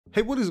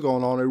Hey, what is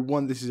going on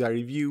everyone? This is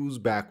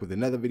iReviews back with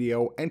another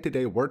video, and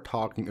today we're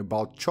talking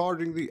about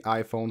charging the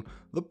iPhone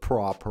the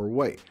proper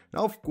way.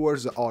 Now, of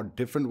course, there are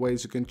different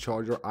ways you can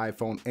charge your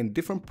iPhone and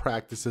different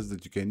practices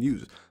that you can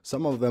use.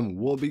 Some of them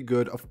will be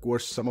good, of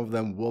course, some of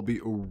them will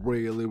be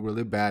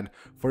really bad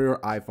for your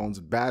iPhone's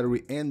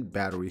battery and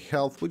battery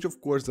health, which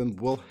of course then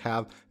will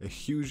have a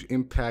huge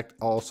impact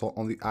also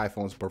on the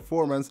iPhone's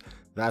performance.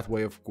 That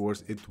way, of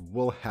course, it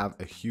will have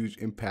a huge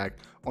impact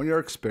on your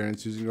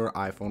experience using your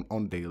iPhone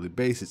on a daily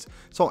basis.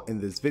 So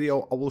in this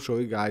video, I will show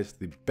you guys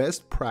the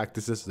best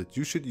practices that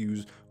you should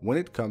use when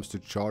it comes to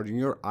charging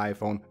your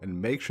iPhone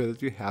and make sure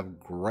that you have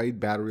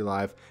great battery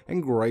life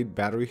and great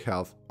battery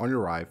health on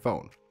your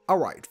iPhone.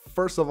 Alright,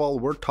 first of all,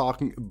 we're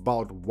talking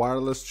about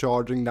wireless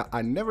charging. Now,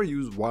 I never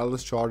use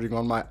wireless charging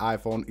on my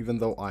iPhone, even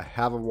though I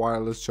have a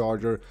wireless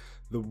charger.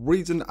 The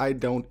reason I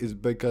don't is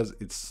because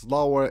it's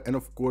slower, and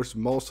of course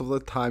most of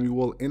the time you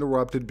will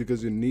interrupt it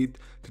because you need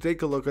to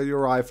take a look at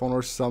your iPhone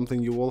or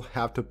something. You will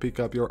have to pick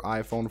up your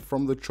iPhone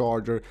from the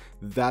charger.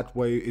 That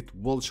way it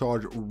will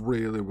charge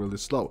really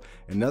slow.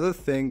 Another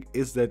thing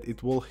is that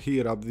it will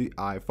heat up the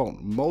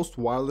iPhone. Most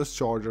wireless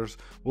chargers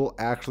will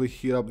actually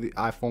heat up the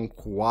iPhone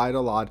quite a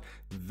lot.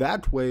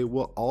 That way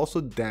will also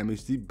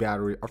damage the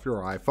battery of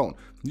your iPhone.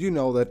 You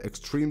know that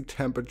extreme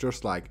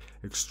temperatures like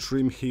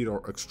extreme heat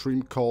or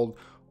extreme cold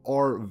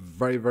are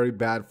very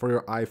bad for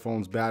your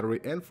iPhone's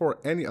battery and for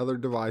any other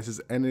devices.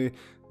 Any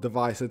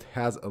device that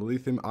has a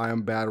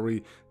lithium-ion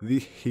battery, the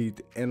heat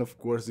and of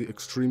course the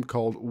extreme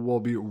cold will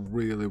be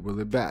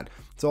really bad.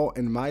 So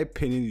in my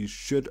opinion, you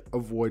should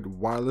avoid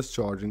wireless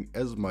charging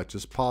as much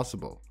as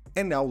possible.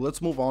 And now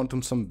let's move on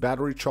to some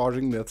battery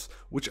charging myths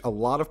which a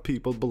lot of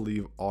people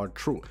believe are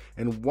true.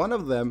 And one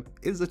of them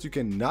is that you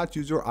cannot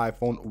use your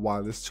iPhone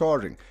wireless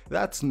charging.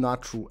 That's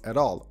not true at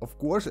all. Of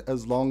course,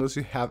 as long as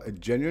you have a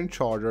genuine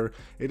charger,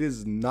 it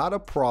is not a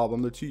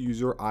problem that you use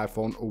your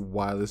iPhone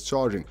wireless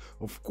charging.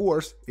 Of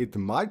course, it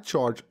might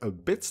charge a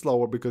bit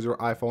slower because your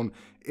iPhone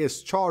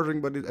is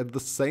charging, but at the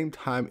same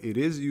time it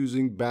is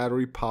using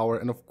battery power,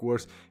 and of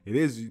course it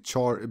is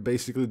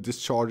basically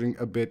discharging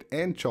a bit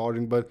and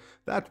charging, but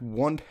that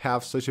won't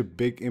have such a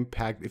big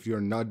impact if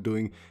you're not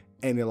doing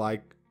any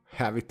like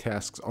heavy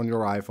tasks on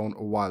your iPhone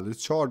while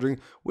it's charging,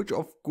 which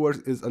of course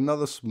is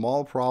another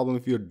small problem.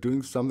 If you're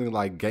doing something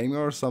like gaming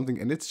or something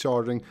and it's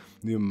charging,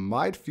 you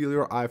might feel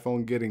your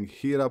iPhone getting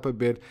heated up a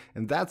bit,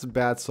 and that's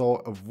bad. So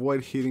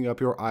avoid heating up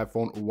your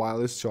iPhone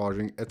while it's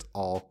charging at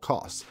all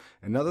costs.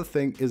 Another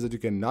thing is that you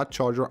cannot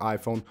charge your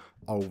iPhone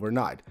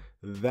overnight.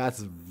 That's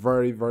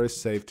very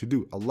safe to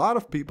do. A lot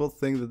of people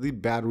think that the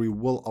battery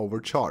will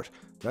overcharge.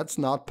 That's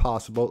not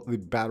possible. The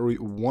battery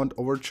won't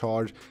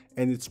overcharge,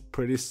 and it's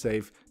pretty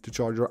safe to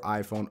charge your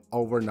iPhone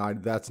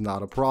overnight. That's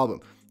not a problem.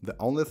 The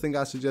only thing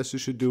I suggest you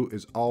should do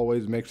is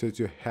always make sure that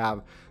you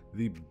have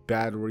the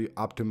battery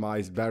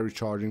optimized battery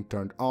charging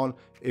turned on.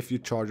 If you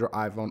charge your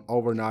iPhone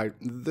overnight,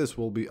 this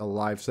will be a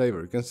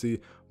lifesaver. You can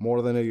see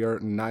more than a year,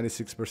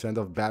 96%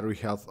 of battery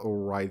health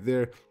right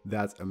there.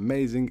 That's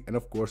amazing. And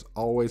of course,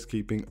 always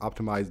keeping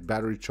optimized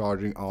battery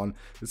charging on,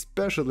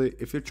 especially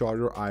if you charge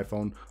your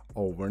iPhone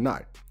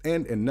overnight.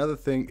 And another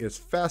thing is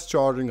fast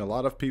charging. A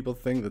lot of people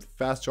think that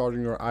fast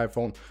charging your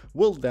iPhone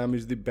will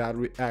damage the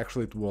battery.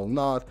 Actually, it will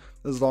not.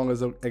 As long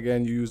as,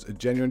 again, you use a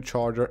genuine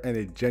charger and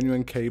a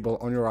genuine cable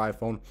on your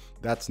iPhone,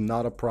 that's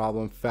not a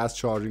problem. Fast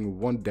charging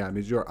won't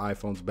damage your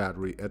iPhone's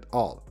battery at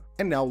all.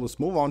 And now let's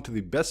move on to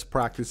the best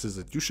practices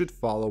that you should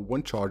follow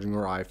when charging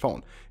your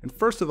iPhone. And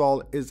first of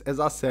all is, as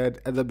I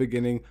said at the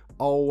beginning,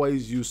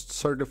 always use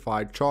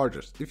certified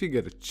chargers. If you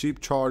get a cheap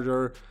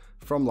charger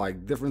from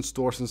like different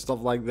stores and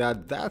stuff like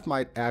that, that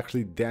might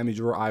actually damage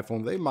your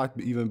iPhone. They might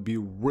even be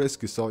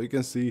risky. So you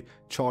can see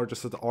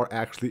chargers that are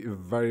actually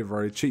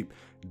very cheap.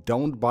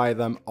 Don't buy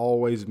them.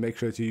 Always make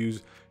sure to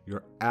use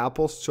your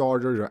Apple's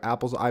charger, your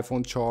Apple's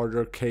iPhone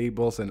charger,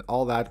 cables and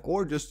all that,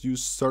 or just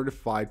use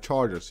certified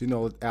chargers. You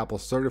know, Apple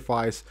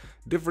certifies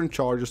different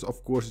chargers,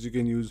 of course, you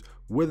can use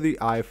with the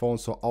iPhone.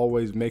 So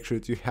always make sure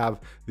that you have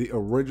the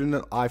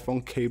original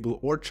iPhone cable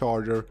or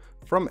charger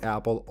from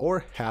Apple,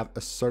 or have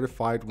a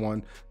certified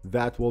one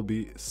that will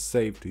be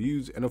safe to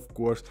use. And of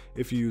course,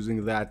 if you're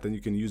using that, then you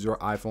can use your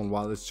iPhone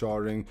while it's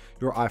charging.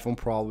 Your iPhone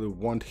probably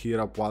won't heat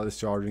up while it's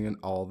charging and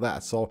all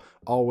that. So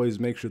always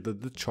make sure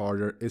that the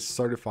charger is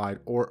certified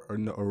or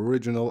an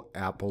original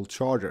Apple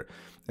charger.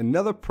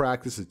 Another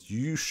practice that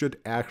you should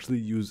actually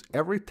use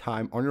every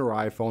time on your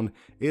iPhone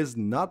is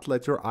not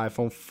let your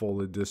iPhone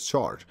fully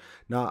discharge.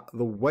 Now,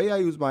 the way I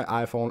use my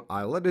iPhone,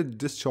 I let it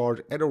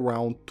discharge at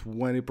around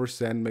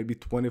 20%, maybe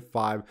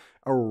 25,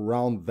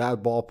 around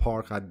that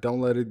ballpark. I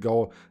don't let it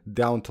go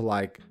down to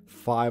like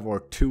 5 or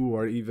 2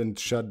 or even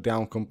shut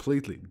down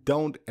completely.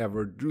 Don't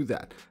ever do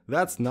that.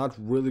 That's not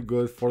really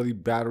good for the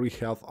battery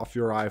health of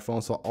your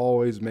iPhone. So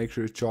always make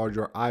sure you charge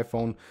your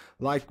iPhone,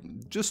 like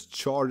just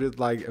charge it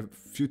like a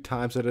few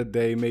times a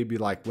day. Maybe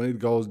like when it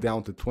goes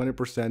down to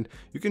 20%,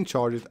 you can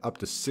charge it up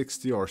to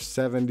 60 or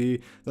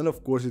 70. Then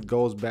of course it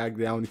goes back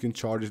down, you can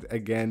charge it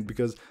again,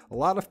 because a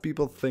lot of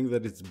people think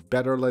that it's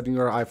better letting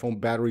your iPhone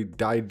battery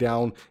die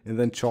down and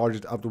then charge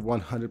charge it up to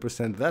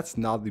 100%. That's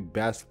not the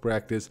best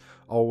practice.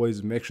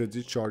 Always make sure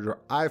to charge your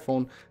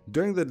iPhone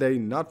during the day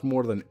not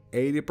more than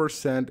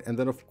 80%, and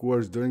then of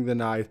course during the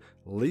night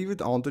leave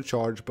it on to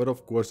charge, but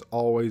of course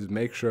always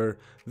make sure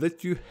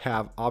that you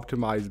have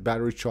optimized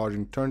battery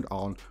charging turned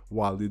on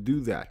while you do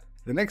that.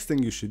 The next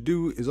thing you should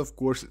do is of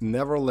course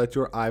never let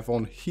your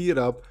iPhone heat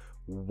up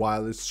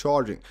while it's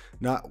charging.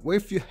 Now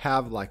if you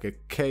have like a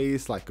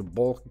case, like a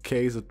bulk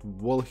case that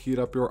will heat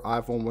up your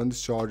iPhone when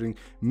it's charging,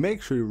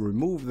 make sure you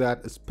remove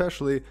that,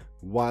 especially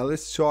while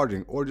it's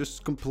charging, or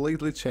just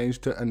completely change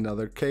to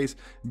another case,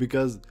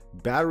 because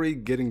battery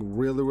getting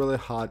really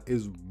hot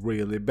is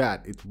really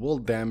bad. It will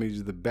damage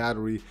the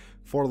battery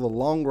for the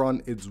long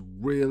run. It's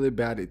really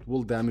bad. It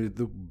will damage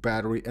the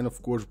battery, and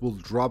of course will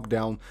drop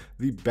down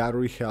the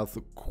battery health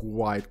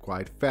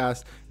quite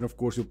fast, and of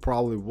course you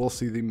probably will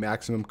see the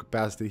maximum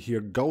capacity here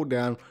go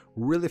down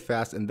really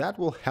fast, and that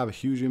will have a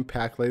huge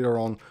impact later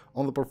on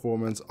the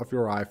performance of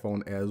your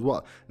iPhone as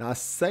well. Now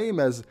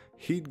same as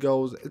heat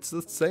goes, it's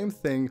the same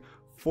thing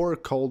for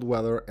cold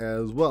weather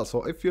as well.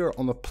 So if you're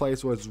on a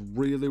place where it's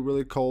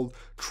really cold,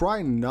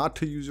 try not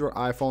to use your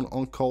iPhone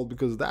on cold,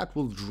 because that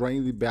will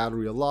drain the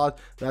battery a lot.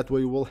 That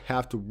way you will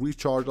have to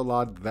recharge a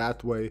lot.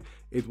 That way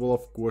it will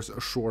of course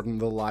shorten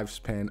the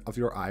lifespan of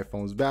your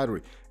iPhone's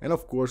battery. And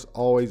of course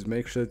always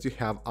make sure that you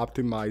have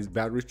optimized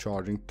battery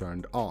charging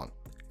turned on.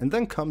 And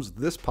then comes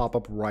this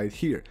pop-up right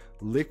here,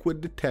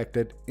 liquid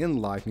detected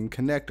in lightning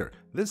connector.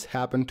 This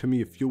happened to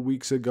me a few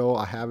weeks ago.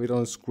 I have it on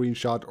a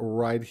screenshot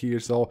right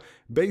here. So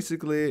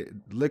basically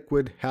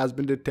liquid has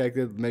been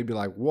detected, maybe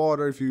like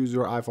water if you use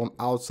your iPhone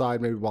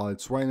outside, maybe while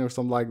it's raining or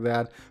something like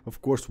that. Of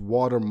course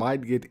water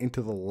might get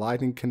into the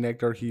lightning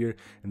connector here,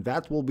 and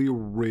that will be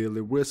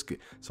really risky.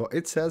 So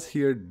it says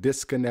here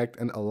disconnect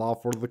and allow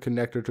for the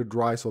connector to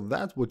dry. So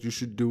that's what you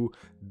should do.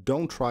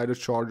 Don't try to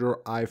charge your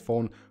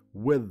iPhone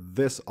with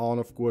this on.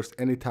 Of course,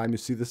 anytime you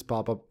see this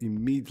pop up,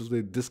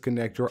 immediately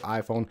disconnect your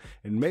iPhone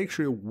and make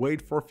sure you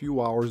wait for a few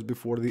hours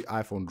before the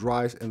iPhone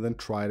dries, and then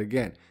try it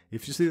again.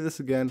 If you see this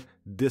again,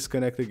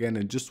 disconnect again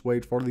and just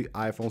wait for the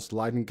iPhone's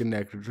lightning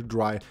connector to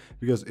dry,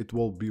 because it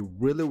will be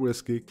really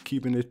risky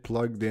keeping it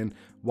plugged in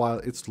while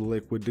it's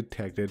liquid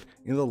detected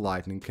in the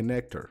lightning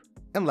connector.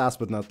 And last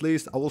but not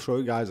least, I will show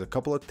you guys a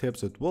couple of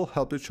tips that will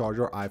help you charge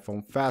your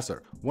iPhone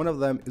faster. One of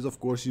them is of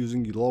course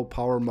using low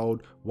power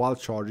mode while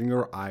charging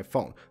your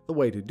iPhone. The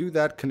way to do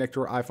that, connect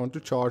your iPhone to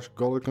charge,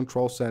 go to the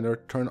control center,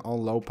 turn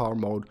on low power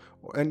mode,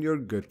 and you're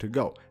good to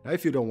go. Now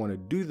if you don't want to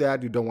do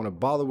that, you don't want to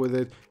bother with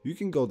it, you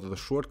can go to the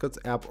shortcuts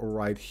app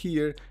right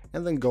here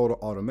and then go to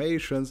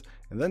automations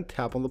and then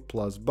tap on the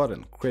plus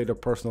button. Create a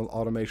personal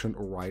automation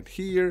right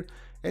here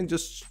and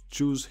just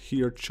choose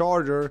here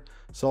charger.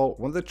 So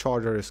when the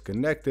charger is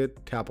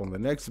connected, tap on the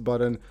next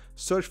button,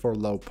 search for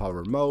low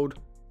power mode.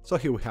 So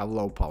here we have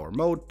low power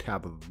mode,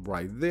 tap it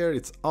right there,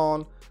 it's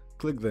on.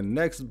 Click the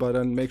next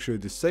button, make sure you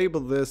disable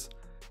this,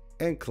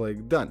 and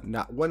click done.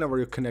 Now whenever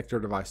you connect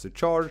your device to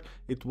charge,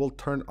 it will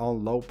turn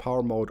on low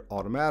power mode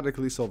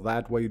automatically, so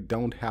that way you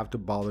don't have to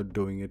bother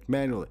doing it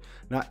manually.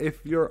 Now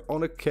if you're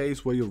on a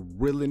case where you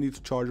really need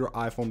to charge your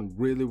iPhone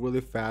really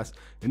fast,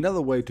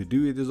 another way to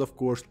do it is of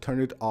course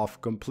turn it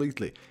off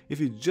completely. If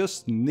you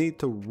just need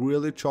to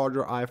really charge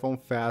your iPhone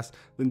fast,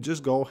 then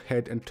just go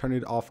ahead and turn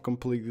it off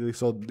completely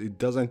so it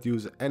doesn't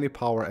use any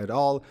power at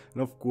all,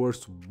 and of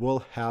course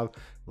will have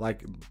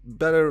like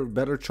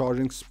better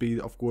charging speed,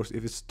 of course,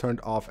 if it's turned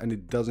off and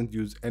it doesn't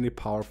use any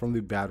power from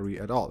the battery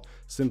at all.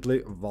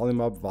 Simply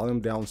volume up, volume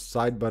down,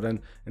 side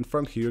button, and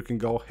from here you can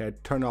go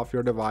ahead, turn off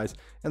your device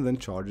and then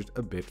charge it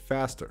a bit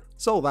faster.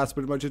 So that's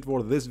pretty much it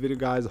for this video,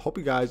 guys. Hope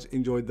you guys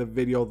enjoyed the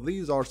video.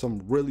 These are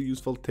some really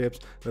useful tips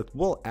that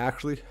will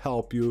actually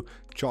help you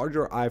charge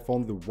your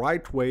iPhone the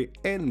right way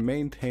and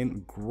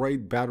maintain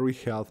great battery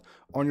health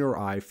on your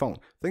iPhone.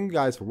 Thank you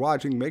guys for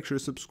watching. Make sure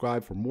to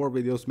subscribe for more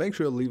videos. Make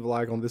sure to leave a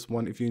like on this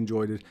one if you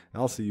enjoyed it,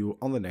 and I'll see you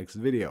on the next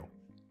video.